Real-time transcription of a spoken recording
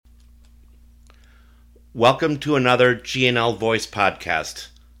Welcome to another GNL Voice podcast.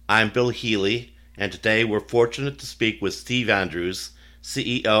 I'm Bill Healy, and today we're fortunate to speak with Steve Andrews,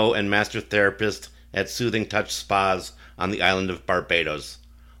 CEO and Master Therapist at Soothing Touch Spas on the island of Barbados.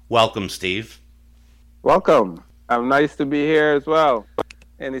 Welcome, Steve. Welcome. Nice to be here as well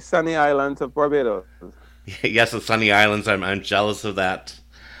in the sunny islands of Barbados. Yes, the sunny islands, I'm jealous of that.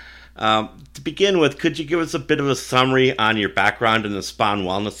 To begin with, could you give us a bit of a summary on your background in the spa and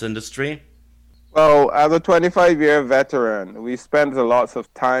wellness industry? Well, as a 25-year veteran, we spent lots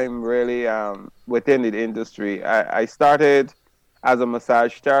of time really within the industry. I started as a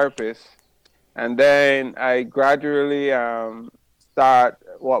massage therapist, and then I gradually start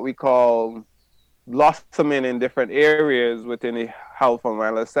what we call blossoming in different areas within the health and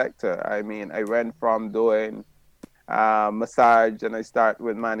wellness sector. I mean, I went from doing massage, and I start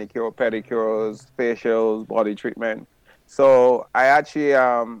with manicure, pedicures, facials, body treatment. So I actually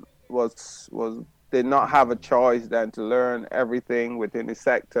was did not have a choice than to learn everything within the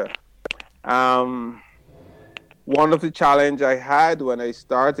sector. Um, One of the challenge I had when I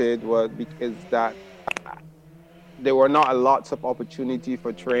started was because that there were not a lots of opportunity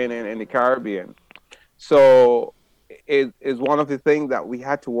for training in the Caribbean. So it is one of the things that we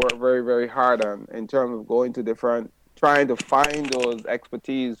had to work very, very hard on in terms of going to different, trying to find those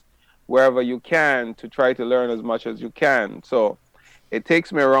expertise wherever you can to try to learn as much as you can. So it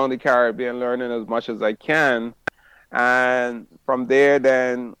takes me around the Caribbean learning as much as I can. And from there,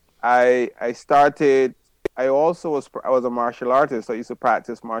 then I started. I was a martial artist. I used to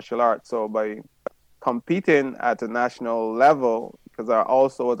practice martial arts. So by competing at a national level, because I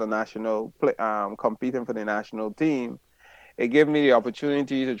also was a competing for the national team, it gave me the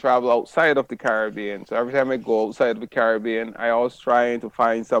opportunity to travel outside of the Caribbean. So every time I go outside of the Caribbean, I always trying to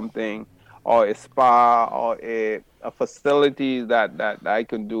find something or a spa or a facility that I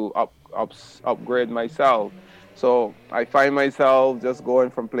can do upgrade myself. So I find myself just going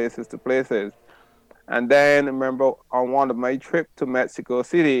from places to places. And then remember on one of my trip to Mexico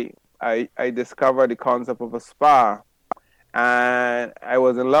City, I discovered the concept of a spa, and I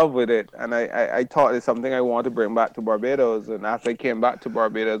was in love with it. And I thought it's something I want to bring back to Barbados. And after I came back to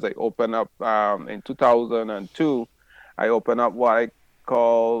Barbados, I opened up in 2002. I opened up what I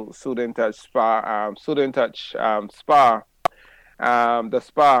call Soothing Touch Spa, the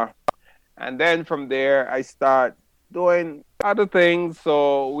spa. And then from there, I start doing other things.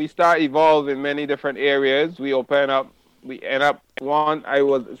 So we start evolving many different areas. We end up I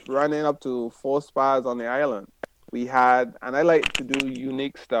was running up to 4 spas on the island. We had, and I like to do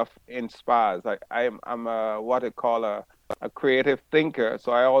unique stuff in spas. I'm what I call a creative thinker.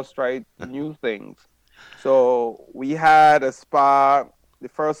 So I always try new things. So we had a spa, the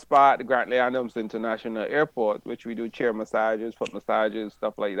first spa at the Grantley Adams International Airport, which we do chair massages, foot massages,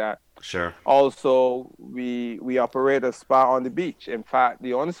 stuff like that. Sure. Also, we operate a spa on the beach. In fact,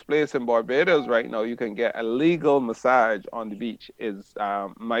 the only place in Barbados right now you can get a legal massage on the beach is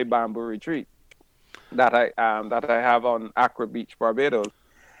my Bamboo Retreat that I have on Accra Beach, Barbados.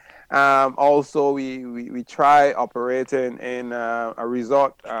 Also, we try operating in a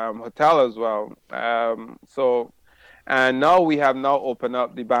resort hotel as well. And now we have now opened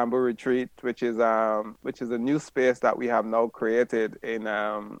up the Bamboo Retreat, which is a new space that we have now created in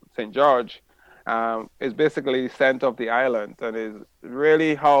St. George. It's basically the center of the island, and is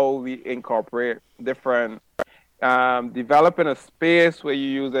really how we incorporate different developing a space where you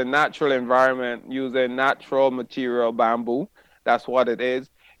use a natural environment, using natural material bamboo. That's what it is.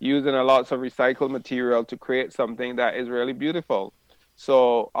 Using a lots of recycled material to create something that is really beautiful.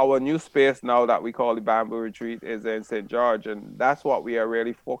 So our new space now that we call the Bamboo Retreat is in St. George, and that's what we are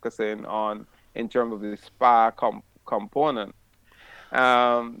really focusing on in terms of the component.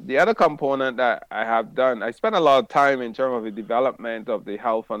 The other component that I have done, I spent a lot of time in terms of the development of the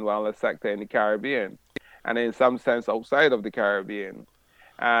health and wellness sector in the Caribbean, and in some sense outside of the Caribbean.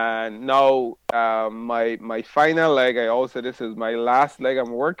 And now my final leg, I also this is my last leg I'm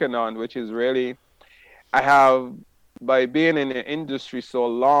working on, which is really I have by being in the industry so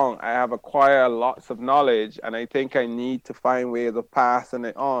long, I have acquired lots of knowledge, and I think I need to find ways of passing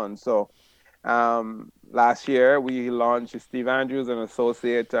it on. So last year we launched the Steve Andrews and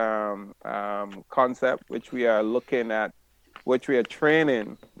Associate concept, which we are looking at, which we are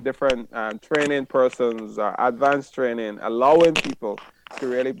training different training persons, advanced training, allowing people to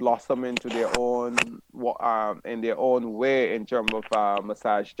really blossom into their own in their own way in terms of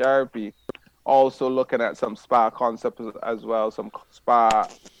massage therapy. Also looking at some spa concepts as well, some spa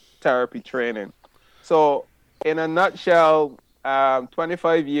therapy training. So in a nutshell,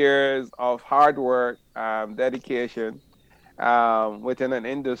 25 years of hard work, dedication, within an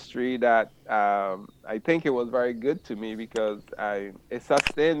industry that I think it was very good to me because it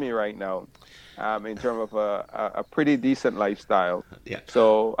sustained me right now in terms of a pretty decent lifestyle. Yeah.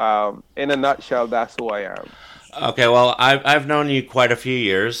 So, in a nutshell, that's who I am. Okay, well, I've known you quite a few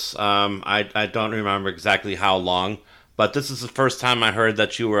years. I don't remember exactly how long, but this is the first time I heard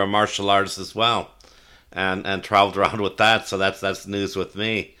that you were a martial artist as well, and traveled around with that. So that's news with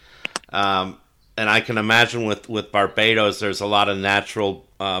me. And I can imagine with Barbados, there's a lot of natural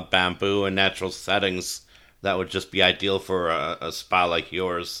bamboo and natural settings that would just be ideal for a spa like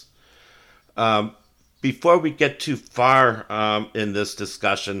yours. Um, Before we get too far in this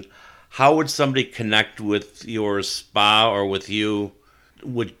discussion, how would somebody connect with your spa or with you?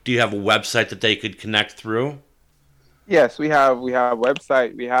 Do you have a website that they could connect through? Yes, we have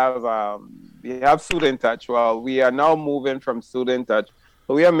website. We have Student Touch. Well, we are now moving from Student Touch.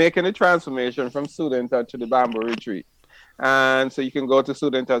 So we are making a transformation from Student Touch to the Bamboo Retreat. And so you can go to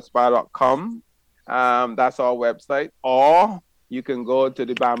studenttouchspa.com. That's our website. Or you can go to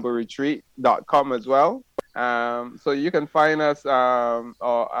the bambooretreat.com as well. So you can find us,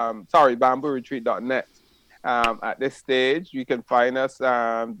 bambooretreat.net. At this stage, you can find us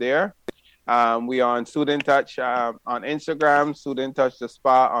there. We are on Student Touch on Instagram, Student Touch the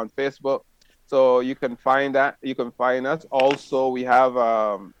Spa on Facebook. So you can find that. You can find us. Also, we have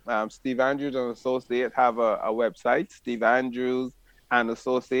Steve Andrews and Associate have a website, Steve Andrews and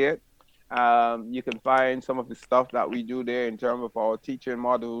Associate. You can find some of the stuff that we do there in terms of our teaching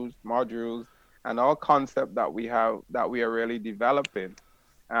modules, and our concept that we have that we are really developing.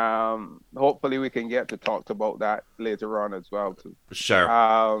 Hopefully, we can get to talk about that later on as well too. Sure.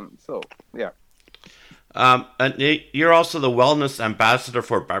 So yeah. And you're also the wellness ambassador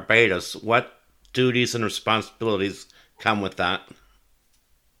for Barbados. What duties and responsibilities come with that?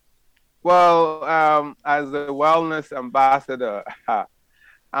 Well, as a wellness ambassador,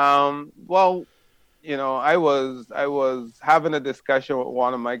 well, I was having a discussion with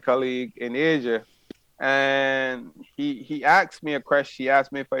one of my colleagues in Asia, and he asked me a question. He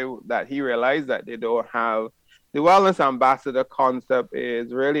asked me if that he realized that they don't have the wellness ambassador concept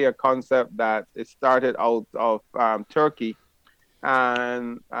is really a concept that it started out of Turkey,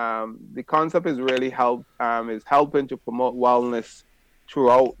 and the concept is really is helping to promote wellness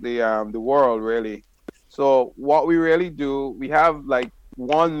throughout the world really. So what we really do, we have like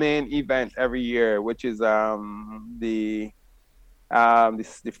one main event every year, which is the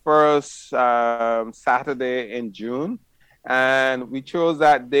first Saturday in June, and we chose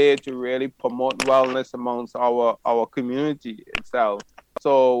that day to really promote wellness amongst our community itself.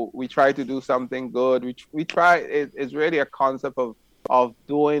 So we try to do something good. We try. It's really a concept of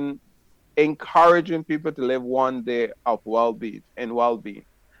doing, encouraging people to live one day of well-being.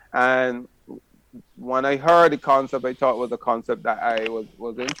 And when I heard the concept, I thought it was a concept that I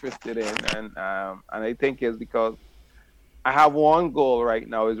was interested in, and I think it's because I have one goal right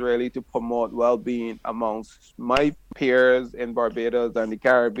now is really to promote well-being amongst my peers in Barbados and the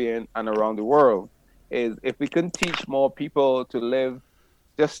Caribbean and around the world. Is if we can teach more people to live,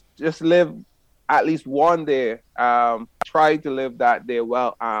 just live at least one day, try to live that day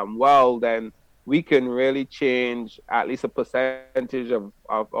then we can really change at least a percentage of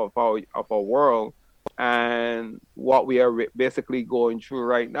our world and what we are basically going through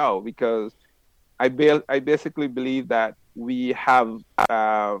right now. Because I basically believe that we have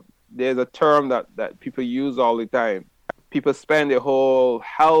there's a term that people use all the time. People spend their whole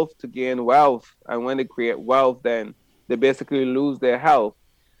health to gain wealth, and when they create wealth, then they basically lose their health.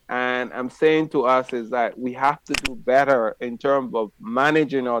 And I'm saying to us is that we have to do better in terms of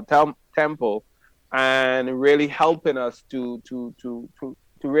managing our tempo and really helping us to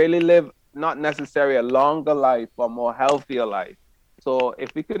really live not necessarily a longer life, but more healthier life. So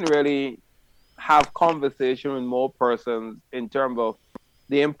if we can really have conversation with more persons in terms of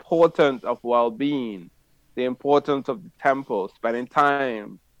the importance of well-being, the importance of the tempo, spending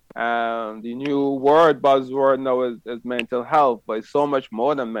time. The new buzzword now is mental health, but it's so much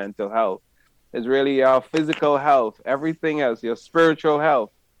more than mental health. It's really our physical health, everything else, your spiritual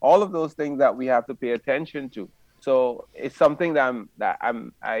health, all of those things that we have to pay attention to. So it's something I'm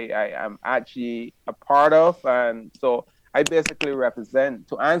actually a part of, and so I basically represent.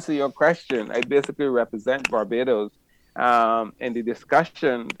 To answer your question, I basically represent Barbados in the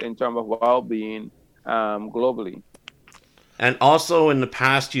discussion in terms of well-being globally. And also, in the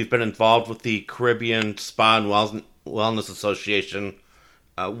past, you've been involved with the Caribbean Spa and Wellness Association.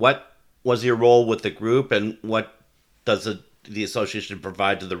 What was your role with the group, and what does the association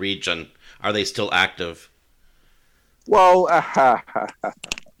provide to the region? Are they still active? Well,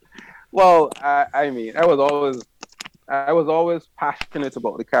 well, I mean, I was always I was always passionate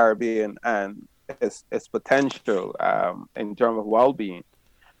about the Caribbean and its potential in terms of well-being.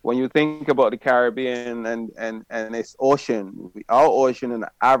 When you think about the Caribbean and its ocean, our ocean an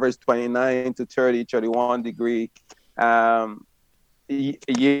average 29 to 30, 31 degree um,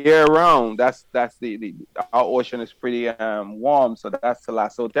 year round. That's the our ocean is pretty warm, so that's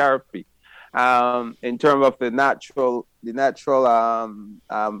thalassotherapy. In terms of the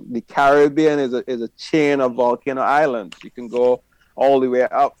Caribbean is a chain of volcano islands. You can go all the way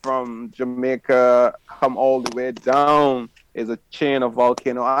up from Jamaica, come all the way down is a chain of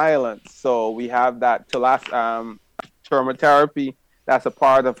volcano islands. So we have that thermotherapy. That's a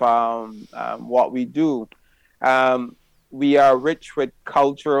part of what we do. Um, we are rich with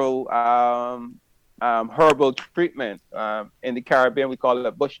cultural herbal treatment. In the Caribbean, we call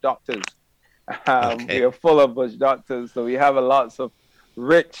it bush doctors. We Okay. are full of bush doctors, so we have a lots of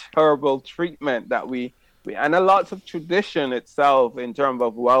rich herbal treatment that we and a lots of tradition itself in terms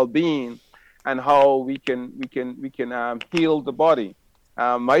of well-being and how we can heal the body.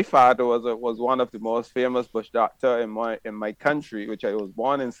 My father was one of the most famous bush doctor in my country, which I was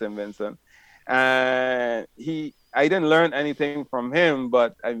born in St. Vincent, and I didn't learn anything from him,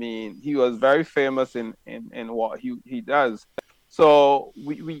 but I mean he was very famous in what he does. So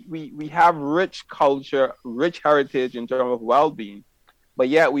we have rich culture, rich heritage in terms of well-being, but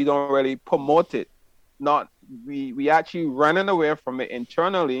yet we don't really promote it. Not we actually running away from it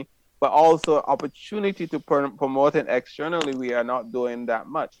internally, but also opportunity to promote it externally. We are not doing that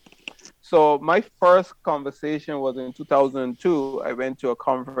much. So my first conversation was in 2002. I went to a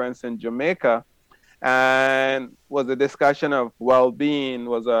conference in Jamaica, and was a discussion of well-being,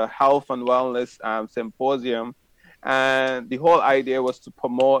 was a health and wellness symposium, and the whole idea was to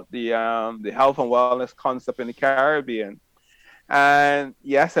promote the health and wellness concept in the Caribbean. And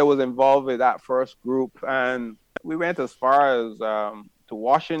yes, I was involved with that first group, and we went as far as to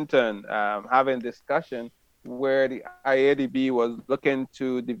Washington, having discussion where the IADB was looking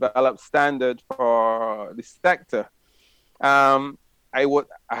to develop standard for the sector. Um, I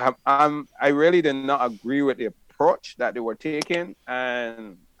really did not agree with the approach that they were taking,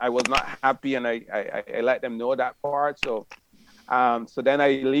 and I was not happy, and I let them know that part. So then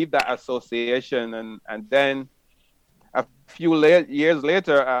I leave that association, and then a few years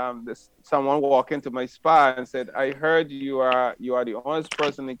later, someone walked into my spa and said, "I heard you are the only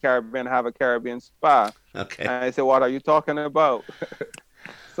person in the Caribbean have a Caribbean spa." Okay. And I said, "What are you talking about?"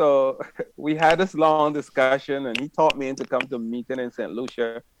 So we had this long discussion, and he taught me into come to a meeting in St.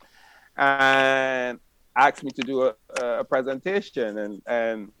 Lucia and asked me to do a presentation,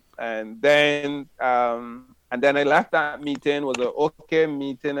 and then I left that meeting. Was an okay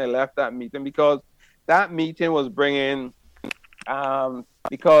meeting. I left that meeting because that meeting was bringing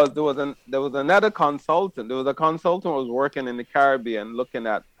because there was another consultant. There was a consultant who was working in the Caribbean looking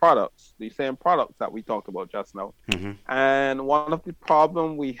at products, the same products that we talked about just now. Hmm. And one of the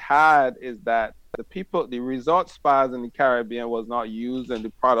problem we had is that the resort spas in the Caribbean was not using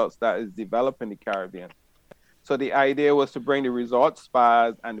the products that is developed in the Caribbean. So the idea was to bring the resort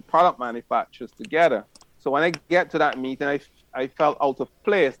spas and the product manufacturers together. So when I get to that meeting, I felt out of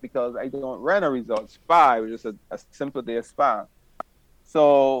place because I don't run a resort spa. It was just a simple day spa.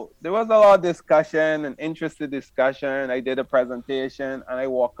 So there was a lot of discussion and interested discussion. I did a presentation and I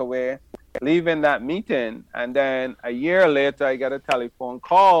walk away, leaving that meeting. And then a year later, I get a telephone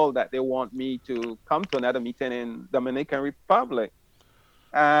call that they want me to come to another meeting in Dominican Republic.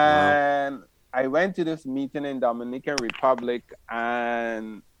 Wow. And I went to this meeting in Dominican Republic,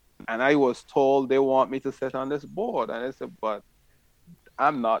 and I was told they want me to sit on this board. And I said, but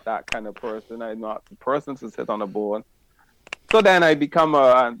I'm not that kind of person. I'm not the person to sit on a board. So then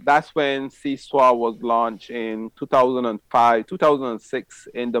that's when CSWA was launched in 2005, 2006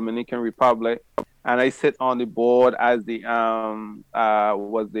 in Dominican Republic. And I sit on the board as the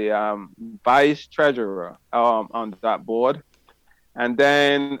vice treasurer on that board. And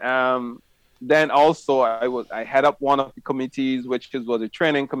then also I head up one of the committees, was a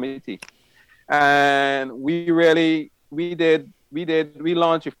training committee. And we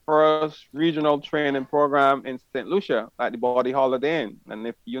launched the first regional training program in St. Lucia at the Body Holiday Inn. And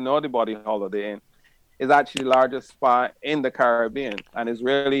if you know the Body Holiday Inn, is actually the largest spa in the Caribbean, and is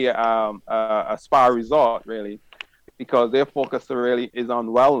really a spa resort, really, because their focus really is on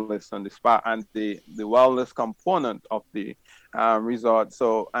wellness and the spa and the wellness component of the resort.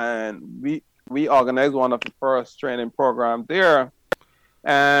 So, and we organized one of the first training programs there.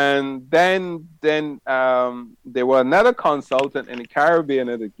 And then there were another consultant in the Caribbean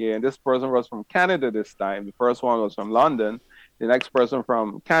again. This person was from Canada this time. The first one was from London. The next person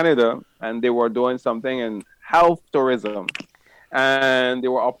from Canada, and they were doing something health tourism, and they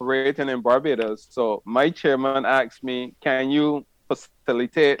were operating in Barbados. So my chairman asked me, "Can you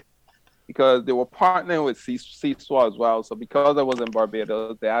facilitate?" Because they were partnering with CSWA as well. So because I was in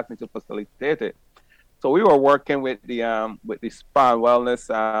Barbados, they asked me to facilitate it. So we were working with the spa and wellness,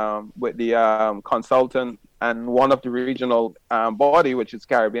 with the consultant and one of the regional body, which is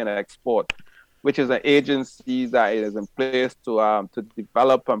Caribbean Export, which is an agency that is in place to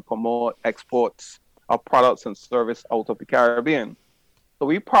develop and promote exports of products and service out of the Caribbean. So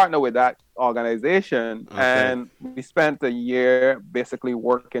we partner with that organization, and we spent a year basically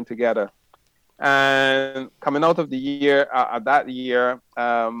working together. And coming out of the year, that year,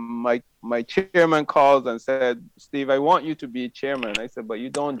 my chairman calls and said, "Steve, I want you to be chairman." I said, "But you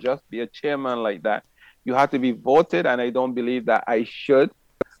don't just be a chairman like that. You have to be voted, and I don't believe that I should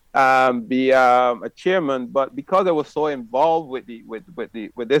be a chairman." But because I was so involved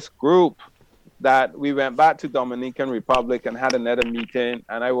with this group, that we went back to Dominican Republic and had another meeting,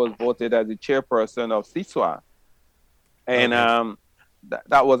 and I was voted as the chairperson of CISWA. And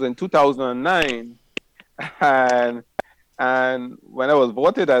that was in 2009. And when I was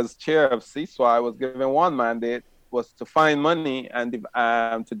voted as chair of CISWA, I was given one mandate, was to find money and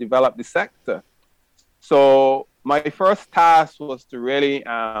to develop the sector. So my first task was to really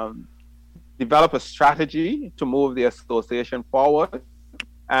develop a strategy to move the association forward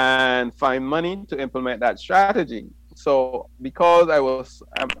and find money to implement that strategy. So because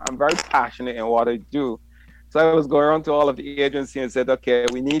I'm very passionate in what I do, so I was going around to all of the agencies and said, okay,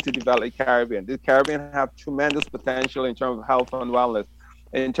 we need to develop the Caribbean. The Caribbean have tremendous potential in terms of health and wellness,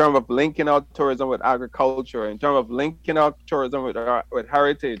 in terms of linking out tourism with agriculture, in terms of linking out tourism with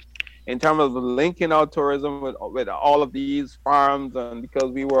heritage, in terms of linking out tourism with all of these farms. And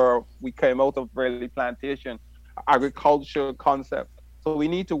because we came out of really plantation agriculture concept. So we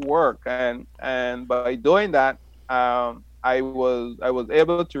need to work. And by doing that, I was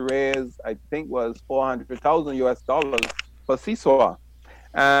able to raise, I think was $400,000 for CISWA.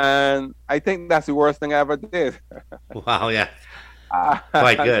 And I think that's the worst thing I ever did. Wow, yeah.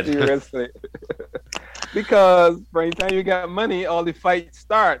 Quite good. Seriously. Because by the time you get money, all the fight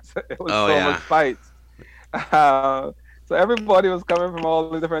starts. It was much fights. So everybody was coming from all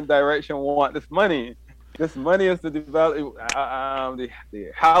the different directions, want this money. This money is to develop the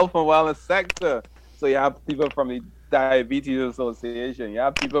health and wellness sector. So you have people from the Diabetes Association, you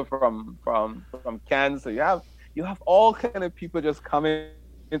have people from cancer, you have all kind of people just coming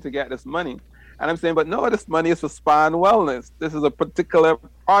in to get this money. And I'm saying, but no, this money is for spa and wellness. This is a particular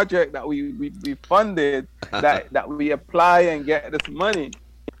project that we funded that we apply and get this money.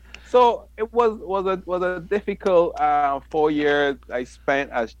 So it was a difficult 4 years I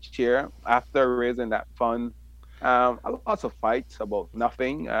spent as chair after raising that fund. Lots of fights about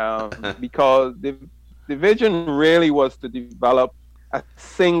nothing because the vision really was to develop a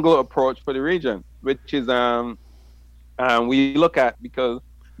single approach for the region, which is we look at, because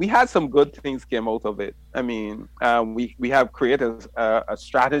we had some good things came out of it. I mean, we have created a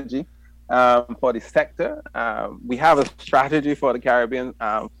strategy for the sector. We have a strategy for the Caribbean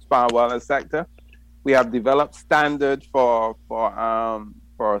spa and wellness sector. We have developed standards for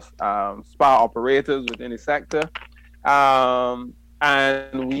spa operators within the sector.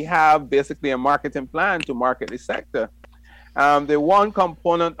 And we have basically a marketing plan to market the sector. The one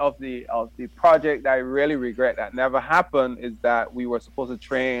component of the project that I really regret that never happened is that we were supposed to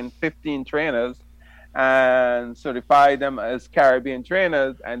train 15 trainers and certify them as Caribbean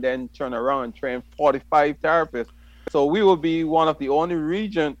trainers, and then turn around and train 45 therapists. So we will be one of the only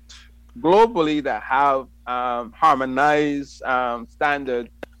regions globally that have harmonized standards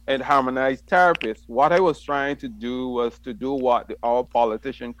and harmonized therapists. What I was trying to do was to do what our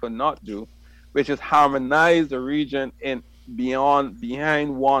politician could not do, which is harmonize the region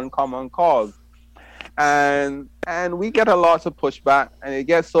behind one common cause. And we get a lot of pushback, and it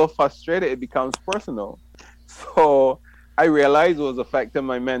gets so frustrated it becomes personal. So I realized it was affecting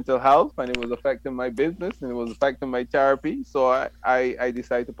my mental health, and it was affecting my business, and it was affecting my therapy. So I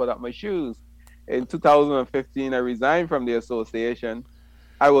decided to put up my shoes. In 2015, I resigned from the association.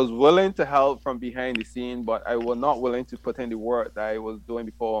 I was willing to help from behind the scene, but I was not willing to put in the work that I was doing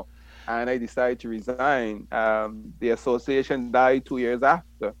before. And I decided to resign. The association died 2 years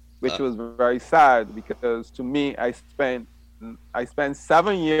after, which was very sad, because to me, I spent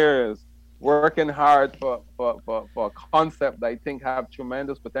 7 years working hard for a concept that I think have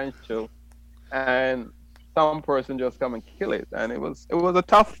tremendous potential, and some person just come and kill it. And it was a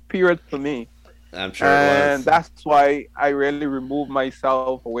tough period for me. I'm sure it was. And that's why I really removed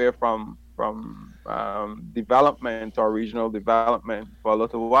myself away from development or regional development for a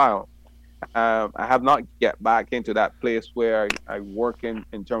little while. I have not get back into that place where I work in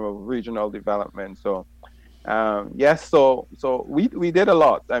terms of regional development. So yes, so we did a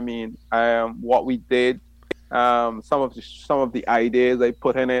lot. I mean, what we did, some of the ideas I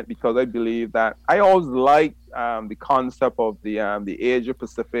put in it because I believe that I always liked the concept of the Asia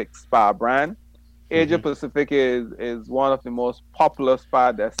Pacific spa brand. Asia Hmm. Pacific is one of the most popular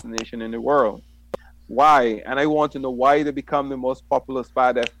spa destination in the world. Why? And I want to know why they become the most popular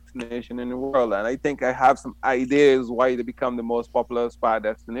spa destination in the world. And I think I have some ideas why they become the most popular spa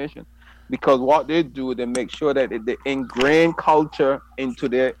destination. Because what they do, they make sure that they ingrain culture into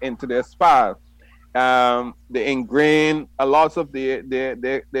their spas. They ingrain a lot of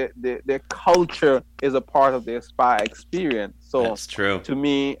their culture is a part of their spa experience. So That's true. to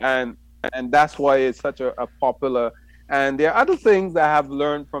me, and that's why it's such a popular. And there are other things that I have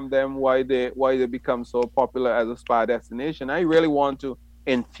learned from them why they become so popular as a spa destination. I really want to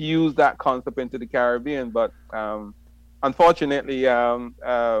infuse that concept into the Caribbean, but unfortunately,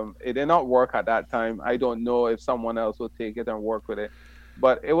 it did not work at that time. I don't know if someone else will take it and work with it,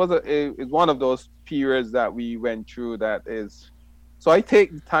 but it's one of those periods that we went through that is. So I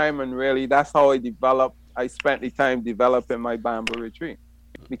take the time and really that's how I developed. I spent the time developing my bamboo retreat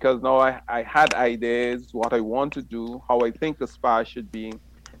because now I had ideas, what I want to do, how I think the spa should be.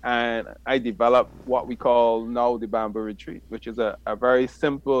 And I developed what we call now the bamboo retreat, which is a very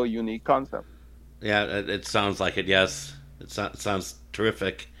simple, unique concept. Yeah, it sounds like it. Yes, it sounds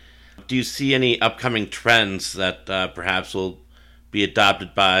terrific. Do you see any upcoming trends that perhaps will be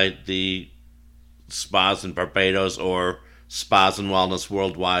adopted by the spas in Barbados or spas and wellness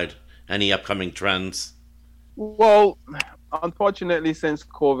worldwide? Any upcoming trends? Well, unfortunately, since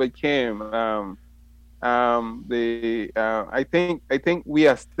COVID came, the I think we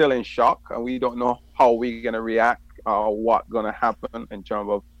are still in shock, and we don't know how we're gonna react or what gonna happen in terms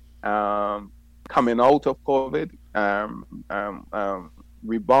of coming out of COVID,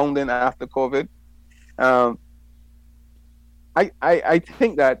 rebounding after COVID. Um, I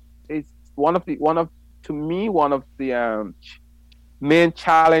think that it's one of to me one of the main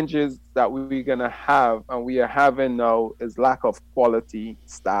challenges that we're gonna have and we are having now is lack of quality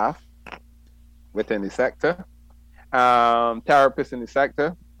staff within the sector, therapists in the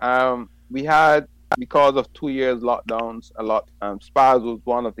sector. We had because of 2 years lockdowns, a lot. Spas was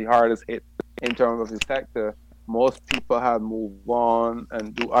one of the hardest hit in terms of the sector. Most people have moved on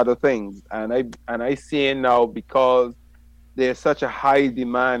and do other things, and I see it now because there's such a high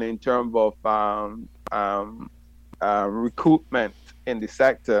demand in terms of recruitment in the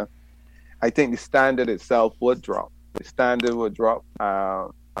sector. I think the standard itself would drop. The standard would drop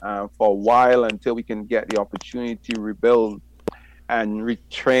for a while until we can get the opportunity to rebuild and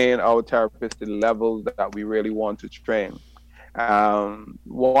retrain our therapists to the levels that we really want to train.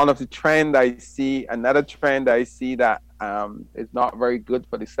 One of the trend I see, another trend I see that is not very good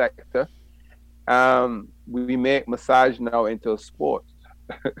for the sector. We make massage now into a sport.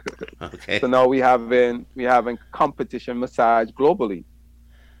 So Okay. now we having competition massage globally,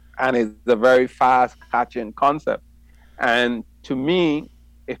 and it's a very fast catching concept. And to me,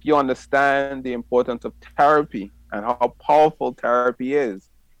 if you understand the importance of therapy and how powerful therapy is,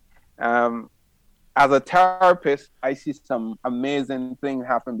 um, as a therapist, I see some amazing things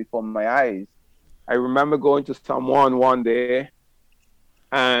happen before my eyes. I remember going to someone one day,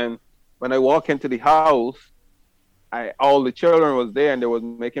 and when I walk into the house, all the children was there, and they was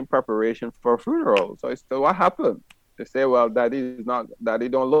making preparation for a funeral. So I said, "What happened?" They say, "Well, Daddy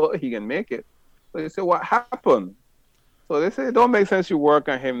don't look, he can make it." So they said, "What happened?" So they say, "It don't make sense you work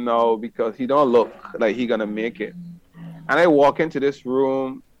on him now because he don't look like he gonna make it." And I walk into this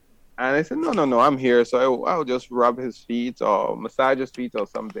room, and I said, "No, no, no, I'm here." So I'll just rub his feet or massage his feet or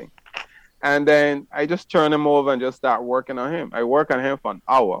something. And then I just turn him over and just start working on him. I work on him for an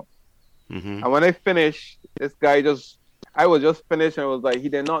hour. Hmm. And when I finished, this guy I was just finished and it was like, he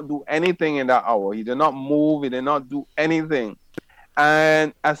did not do anything in that hour. He did not move. He did not do anything.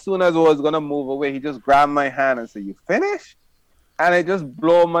 And as soon as I was going to move away, he just grabbed my hand and said, "You finished?" And it just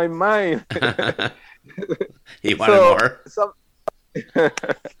blew my mind. He wanted so, more. some,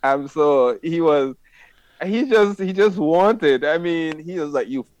 so he just wanted. I mean, he was like,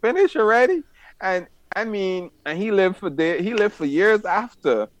 "You finished already?" And I mean, and he lived for years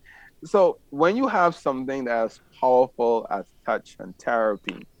after. So when you have something as powerful as touch and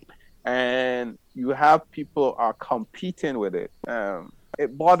therapy, and you have people are competing with it,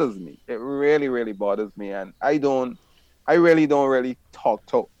 it bothers me. It really, really bothers me, and I really don't really talk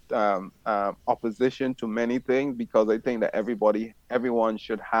to opposition to many things because I think that everyone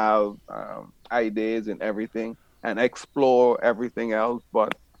should have ideas and everything and explore everything else.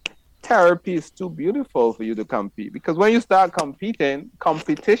 But therapy is too beautiful for you to compete, because when you start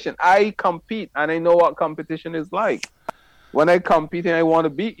competition, I compete and I know what competition is like. When I compete and I want to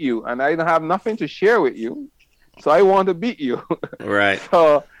beat you and I don't have nothing to share with you, so I want to beat you. Right.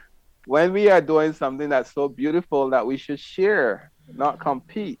 So when we are doing something that's so beautiful, that we should share, not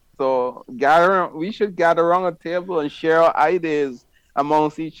compete. So we should gather around a table and share our ideas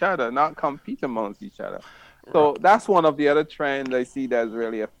amongst each other, not compete amongst each other. So that's one of the other trends I see that's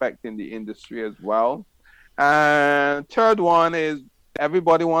really affecting the industry as well. And third one is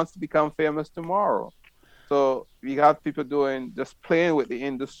everybody wants to become famous tomorrow. So we have people doing just playing with the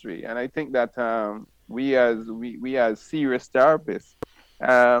industry, and I think that we as serious therapists,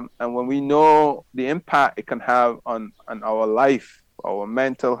 and when we know the impact it can have on our life, our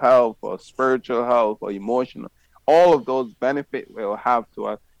mental health, or spiritual health, or emotional, all of those benefits will have to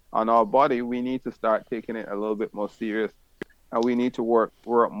us on our body, we need to start taking it a little bit more serious, and we need to work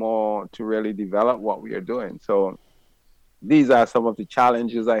more to really develop what we are doing. So these are some of the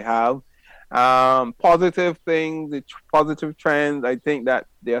challenges I have. Positive things, the positive trends. I think that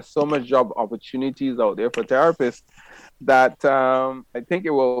there are so much job opportunities out there for therapists that I think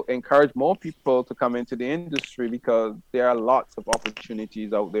it will encourage more people to come into the industry, because there are lots of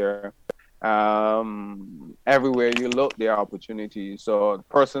opportunities out there. Everywhere you look, there are opportunities. So the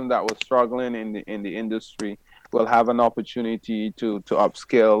person that was struggling in the industry will have an opportunity to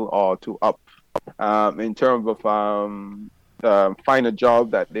upskill or to up in terms of find a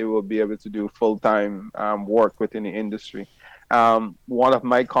job that they will be able to do full-time work within the industry. One of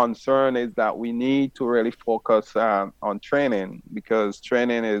my concern is that we need to really focus on training, because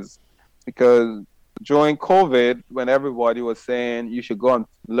during COVID, when everybody was saying you should go and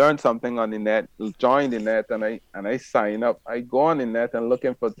learn something on the net, join the net, and I sign up, I go on the net and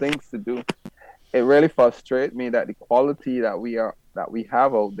looking for things to do. It really frustrates me that the quality that we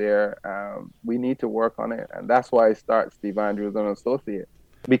have out there, we need to work on it, and that's why I start Steve Andrews and Associate,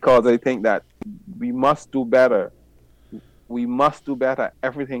 because I think that we must do better. We must do better at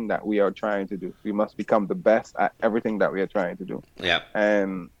everything that we are trying to do. We must become the best at everything that we are trying to do. Yeah.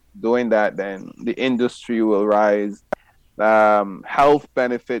 And doing that, then the industry will rise. Health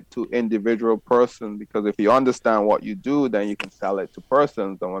benefit to individual person, because if you understand what you do, then you can sell it to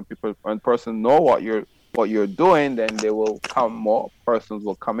persons. And when persons know what you're doing, then more persons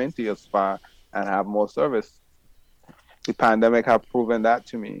will come into your spa and have more service. The pandemic have proven that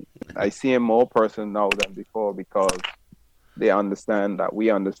to me. I see more persons now than before, because they understand that we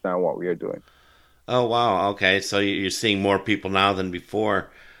understand what we are doing. Oh, wow. Okay. So you're seeing more people now than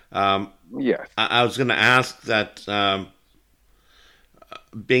before. Yes. I was going to ask that,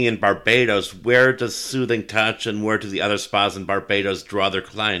 being in Barbados, where does Soothing Touch and where do the other spas in Barbados draw their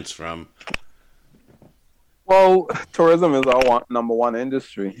clients from? Well, tourism is our number one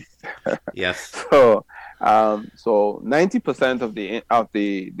industry. Yes. So 90% of the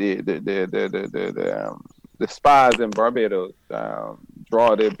spas in Barbados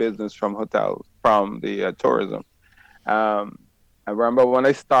draw their business from hotels, from the tourism. I remember when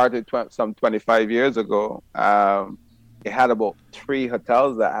I started some 25 years ago, it had about 3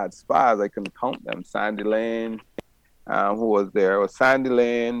 hotels that had spas. I can count them. Sandy Lane, who was there? It was Sandy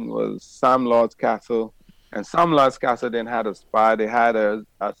Lane, was Sam Lord's Castle. And Sam Lord's Castle didn't have a spa. They had a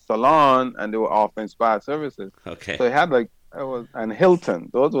salon, and they were offering spa services. Okay. So it had and Hilton.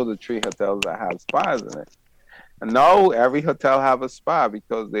 Those were the 3 hotels that had spas in it. And now every hotel have a spa,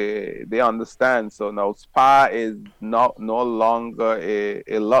 because they understand. So now spa is no longer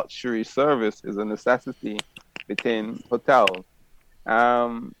a luxury service; is a necessity within hotels.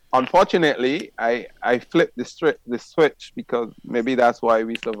 Unfortunately, I flipped the switch, because maybe that's why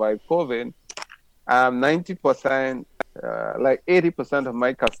we survived COVID. 90%, like 80% of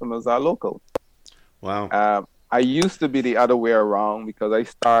my customers are local. Wow. I used to be the other way around, because I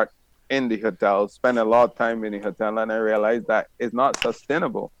start in the hotel, spend a lot of time in the hotel, and I realized that it's not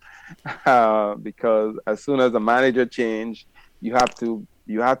sustainable. Because as soon as the manager change, you have to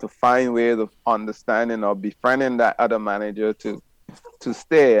find ways of understanding or befriending that other manager to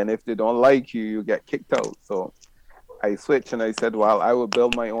stay. And if they don't like you, you get kicked out. So I switched and I said, well, I will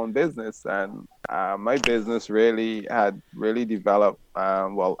build my own business. And my business had developed.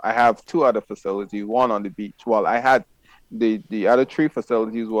 Well, I have 2 other facilities, one on the beach. Well, I had the other 3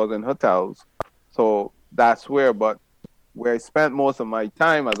 facilities was in hotels. So that's where I spent most of my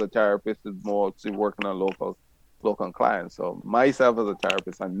time as a therapist is more to working on local clients. So myself as a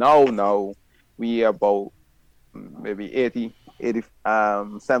therapist, and now we are about maybe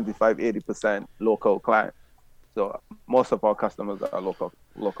 75-80% local clients. So most of our customers are local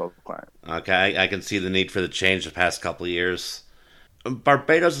clients. Okay, I can see the need for the change the past couple of years.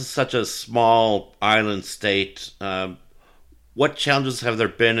 Barbados is such a small island state. What challenges have there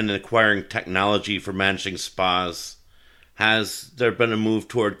been in acquiring technology for managing spas? Has there been a move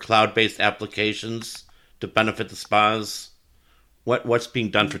toward cloud-based applications to benefit the spas? What's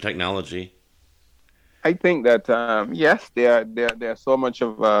being done for technology? I think that yes, there are so much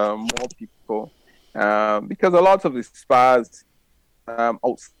of more people because a lot of the spas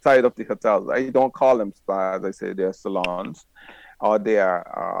outside of the hotels. I don't call them spas. I say they're salons or they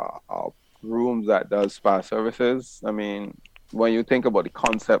are rooms that does spa services. I mean, when you think about the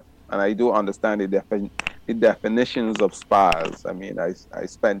concept, and I do understand the definitions of spas. I mean, I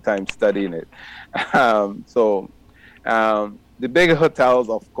spent time studying it. The bigger hotels,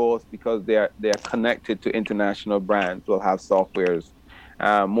 of course, because they are connected to international brands, will have softwares.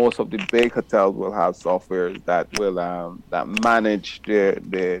 Most of the big hotels will have softwares that will that manage their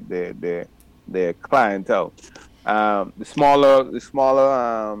clientele. The smaller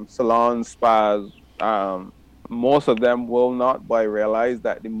salons, spas, most of them will not, but I realize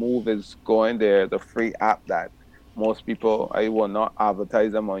that the move is going there. The free app that most people, I will not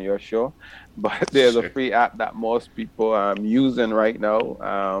advertise them on your show, but there's a Sure. free app that most people are using right now.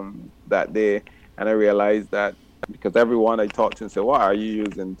 And I realize that because everyone I talk to say, "What are you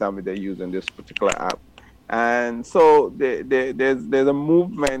using?" Tell me they're using this particular app. And so there's a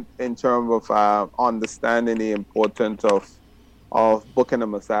movement in terms of understanding the importance of booking a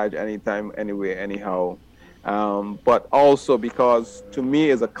massage anytime, anywhere, anyhow. But also because to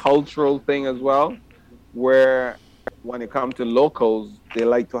me it's a cultural thing as well, where when it comes to locals, they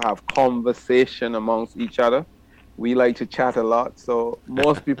like to have conversation amongst each other. We like to chat a lot, so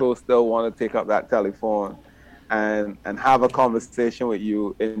most people still want to take up that telephone and have a conversation with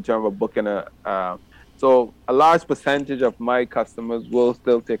you in terms of booking a. So a large percentage of my customers will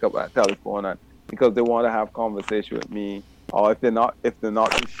still take up that telephone because they want to have conversation with me, or if they're not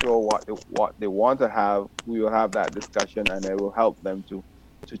too sure what they want to have, we will have that discussion, and it will help them to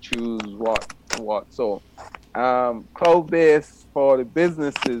choose what. So cloud based for the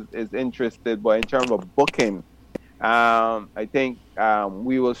businesses is interested, but in terms of booking, I think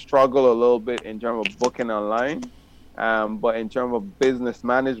we will struggle a little bit in terms of booking online. But in terms of business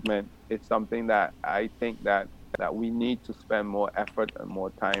management, it's something that I think that we need to spend more effort and more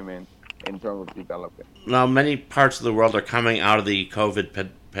time in terms of developing. Now, many parts of the world are coming out of the COVID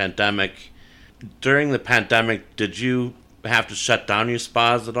pandemic. During the pandemic, did you have to shut down your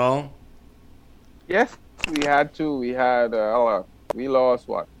spas at all? Yes, we had to. We lost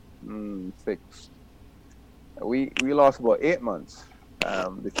what? Six. We lost about 8 months.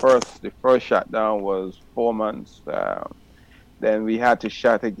 The first shutdown was 4 months. Then we had to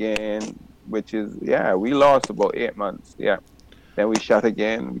shut again, which is yeah, we lost about 8 months. Yeah. Then we shut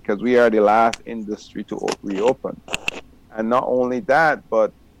again because we are the last industry to reopen. And not only that,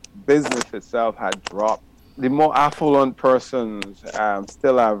 but business itself had dropped. The more affluent persons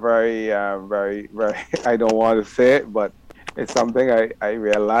still are very, I don't want to say it, but it's something I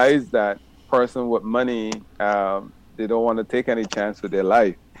realize that person with money, they don't want to take any chance with their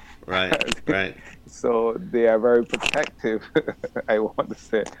life. Right, right. So they are very protective. I want to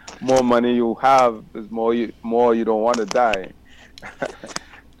say, more money you have, is more you don't want to die.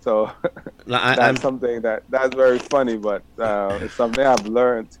 So No, that's something that's very funny, but it's something I've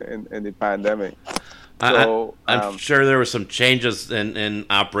learned in the pandemic. So I'm sure there were some changes in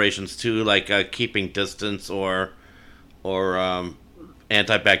operations too, like keeping distance or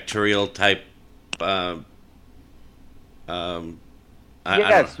antibacterial type. Uh, I don't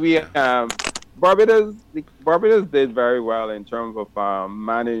yes, we Barbados did very well in terms of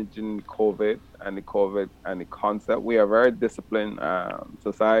managing COVID and the concept. We are a very disciplined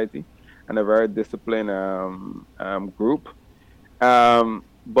society and a very disciplined group.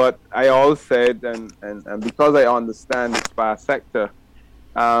 But I always said, and because I understand the spa sector,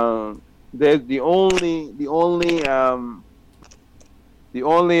 there's the only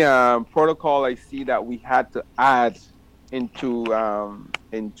protocol I see that we had to add into our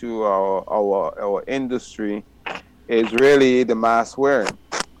industry is really the mask wearing,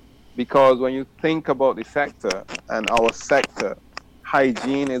 because when you think about the sector and our sector,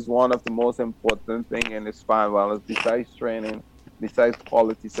 hygiene is one of the most important thing in the spa and wellness, besides training, besides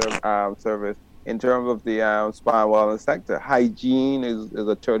quality service. In terms of the spa and wellness sector, hygiene is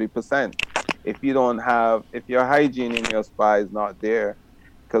a 30%. If your hygiene in your spa is not there,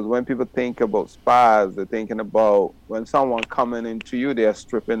 because when people think about spas, they're thinking about when someone coming into you, they're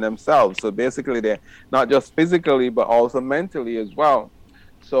stripping themselves. So basically, they're not just physically, but also mentally as well.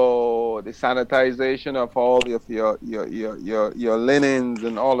 So the sanitization of all of your linens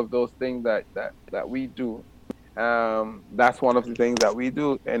and all of those things that we do, That's one of the things that we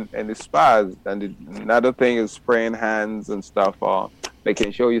do in the spas. And another thing is spraying hands and stuff, or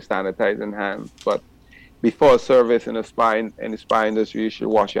making sure you sanitizing hands. But before service in the spa industry, you should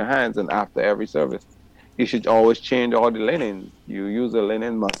wash your hands, and after every service, you should always change all the linens. You use a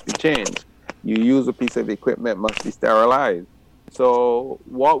linen must be changed. You use a piece of equipment must be sterilized. So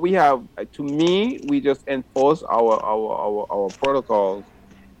what we have, to me, we just enforce our protocols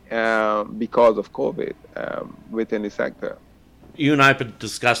because of COVID within the sector. You and I have been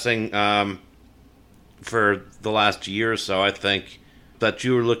discussing for the last year or so, I think, that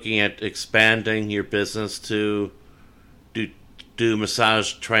you were looking at expanding your business to do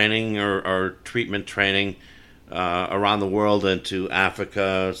massage training or treatment training around the world, into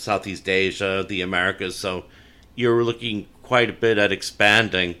Africa, Southeast Asia, the Americas. So you're looking quite a bit at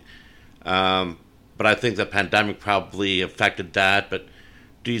expanding. But I think the pandemic probably affected that. But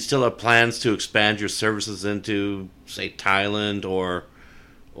do you still have plans to expand your services into, say, Thailand or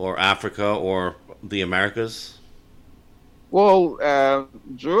Africa or the Americas? Well,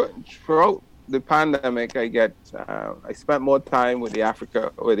 throughout the pandemic, I spent more time with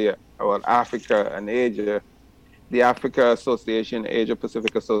Africa and Asia, the Africa Association, Asia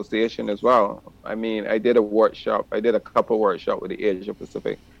Pacific Association as well. I mean, I did a couple workshops with the Asia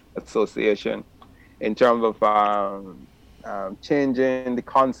Pacific Association in terms of changing the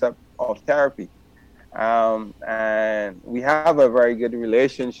concept of therapy. And we have a very good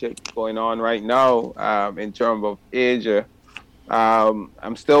relationship going on right now in terms of Asia.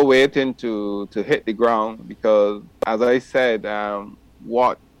 I'm still waiting to hit the ground because, as I said,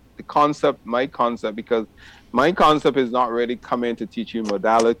 my concept, because my concept is not really coming to teach you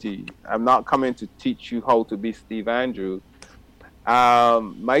modality. I'm not coming to teach you how to be Steve Andrews.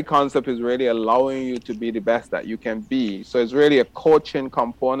 My concept is really allowing you to be the best that you can be. So it's really a coaching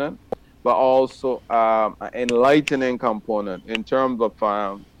component, but also an enlightening component in terms of,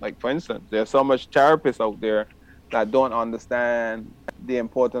 like, for instance, there's so much therapists out there that don't understand the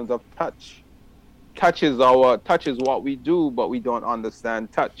importance of touch. Touch is what we do, but we don't understand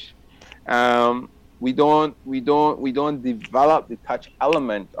touch. We don't develop the touch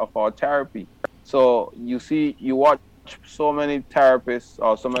element of our therapy. So you watch so many therapists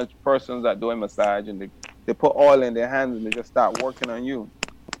or so many persons that do a massage, and they put oil in their hands and they just start working on you.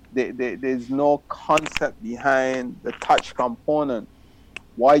 There's no concept behind the touch component.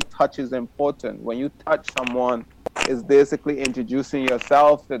 Why touch is important. When you touch someone, it's basically introducing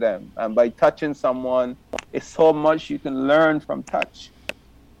yourself to them. And by touching someone, it's so much you can learn from touch.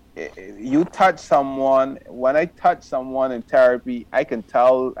 You touch someone. When I touch someone in therapy, I can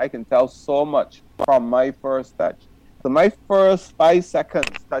tell so much from my first touch. So my first 5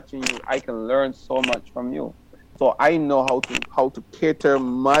 seconds touching you, I can learn so much from you. So I know how to cater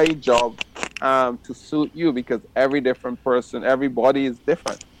my job to suit you, because every different person, everybody is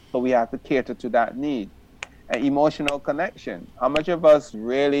different. So we have to cater to that need. And emotional connection. How much of us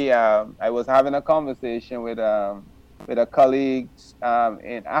really? I was having a conversation with a colleague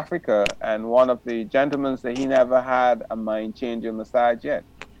in Africa, and one of the gentlemen said he never had a mind-changing massage yet.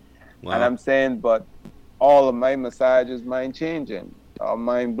 Wow. And I'm saying, but all of my massage is mind-changing or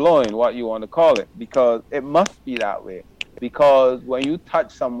mind-blowing, what you want to call it, because it must be that way. Because when you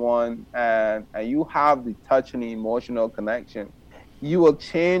touch someone and you have the touch and the emotional connection, you will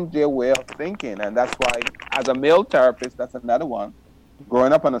change their way of thinking. And that's why, as a male therapist, that's another one.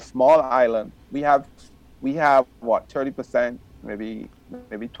 Growing up on a small island, we have what, 30%, maybe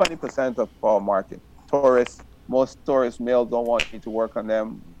 20% of our market. Tourists, most tourist males don't want you to work on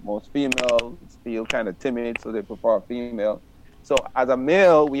them. Most females feel kind of timid, so they prefer a female. So as a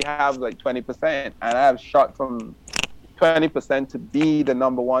male, we have like 20%, and I have shot from 20% to be the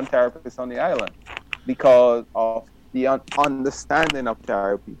number one therapist on the island because of the understanding of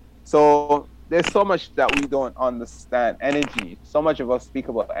therapy. So there's so much that we don't understand. Energy. So much of us speak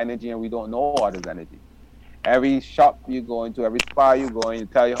about energy and we don't know what is energy. Every shop you go into, every spa you go in, they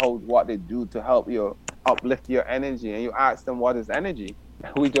tell you what they do to help you uplift your energy, and you ask them what is energy.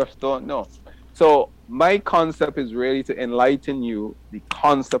 We just don't know. So my concept is really to enlighten you the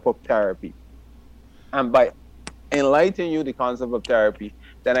concept of therapy. And by enlightening you the concept of therapy,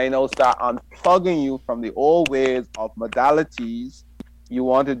 then I now start unplugging you from the old ways of modalities.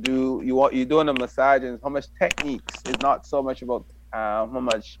 You're doing a massage, and how much techniques is not so much about how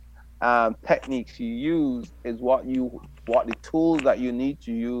much techniques you use, is what the tools that you need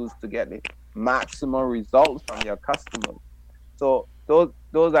to use to get the maximum results from your customers. So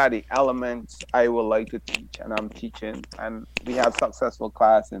those are the elements I would like to teach, and I'm teaching. And we have successful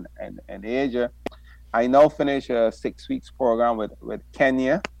class in Asia. I now finish a 6 weeks program with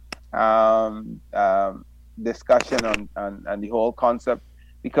Kenya. The discussion on the whole concept,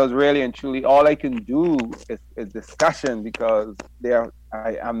 because really and truly all I can do is discussion, because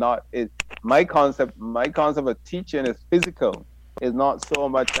I'm not it my concept of teaching is physical. It's not so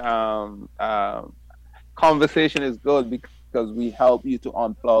much conversation is good because we help you to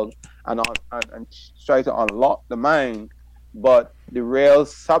unplug and try to unlock the mind. But the real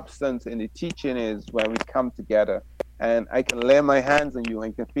substance in the teaching is when we come together and I can lay my hands on you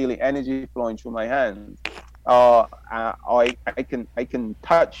and can feel the energy flowing through my hands. I can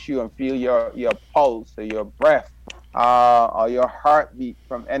touch you and feel your pulse or your breath, or your heartbeat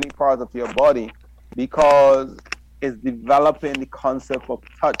from any part of your body, because it's developing the concept of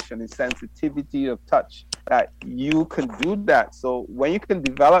touch and the sensitivity of touch, that you can do that. So when you can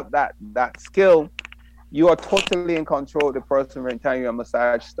develop that skill, you are totally in control of the person every time your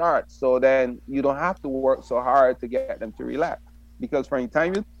massage starts. So then you don't have to work so hard to get them to relax. Because from the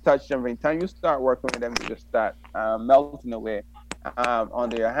time you touch them, from the time you start working with them, they just start melting away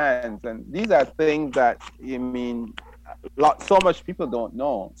onto your hands. And these are things that, so much people don't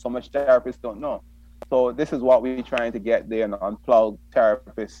know, so much therapists don't know. So this is what we're trying to get there and unplug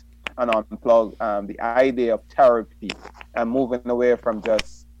therapists and unplug the idea of therapy and moving away from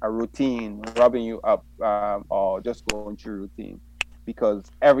just a routine, rubbing you up, or just going through routine, because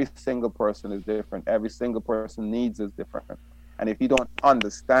every single person is different. Every single person needs is different. And if you don't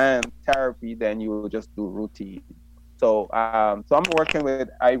understand therapy, then you will just do routine. So I'm working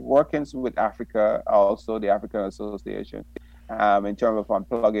with Africa, also the African Association, in terms of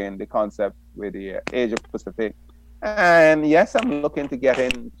unplugging the concept with the Asia Pacific. And yes, I'm looking to get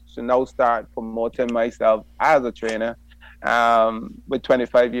in to now start promoting myself as a trainer, with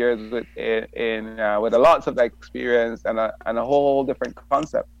 25 years with a lots of experience and a whole different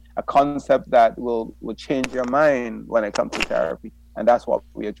concept, a concept that will change your mind when it comes to therapy, and that's what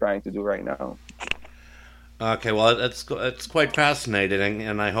we are trying to do right now. Okay, well, it's quite fascinating,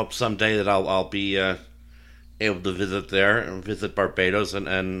 and I hope someday that I'll be able to visit there and visit Barbados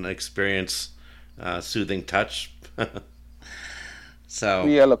and experience soothing touch. So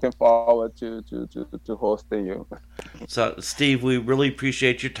we are looking forward to hosting you. So, Steve, we really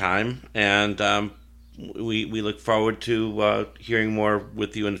appreciate your time, and we look forward to hearing more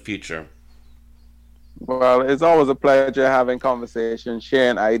with you in the future. Well, it's always a pleasure having conversations,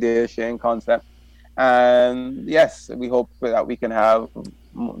 sharing ideas, sharing concepts, and yes, we hope that we can have a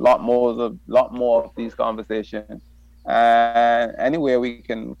lot more of these conversations. And anywhere we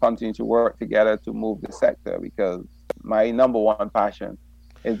can continue to work together to move the sector, because my number one passion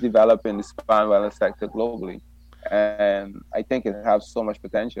is developing the spine wellness sector globally. And I think it has so much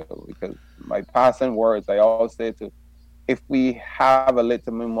potential, because my passing words, I always say if we have a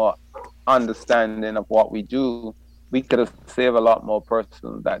little bit more understanding of what we do, we could have saved a lot more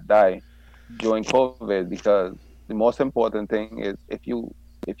persons that die during COVID. Because the most important thing is if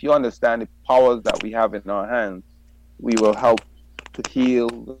you understand the powers that we have in our hands, we will help to heal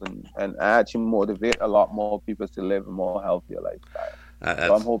and actually motivate a lot more people to live a more healthier lifestyle.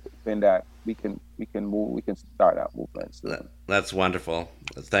 So I'm hoping that we can start that movement soon. That's wonderful.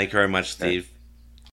 Thank you very much, Steve.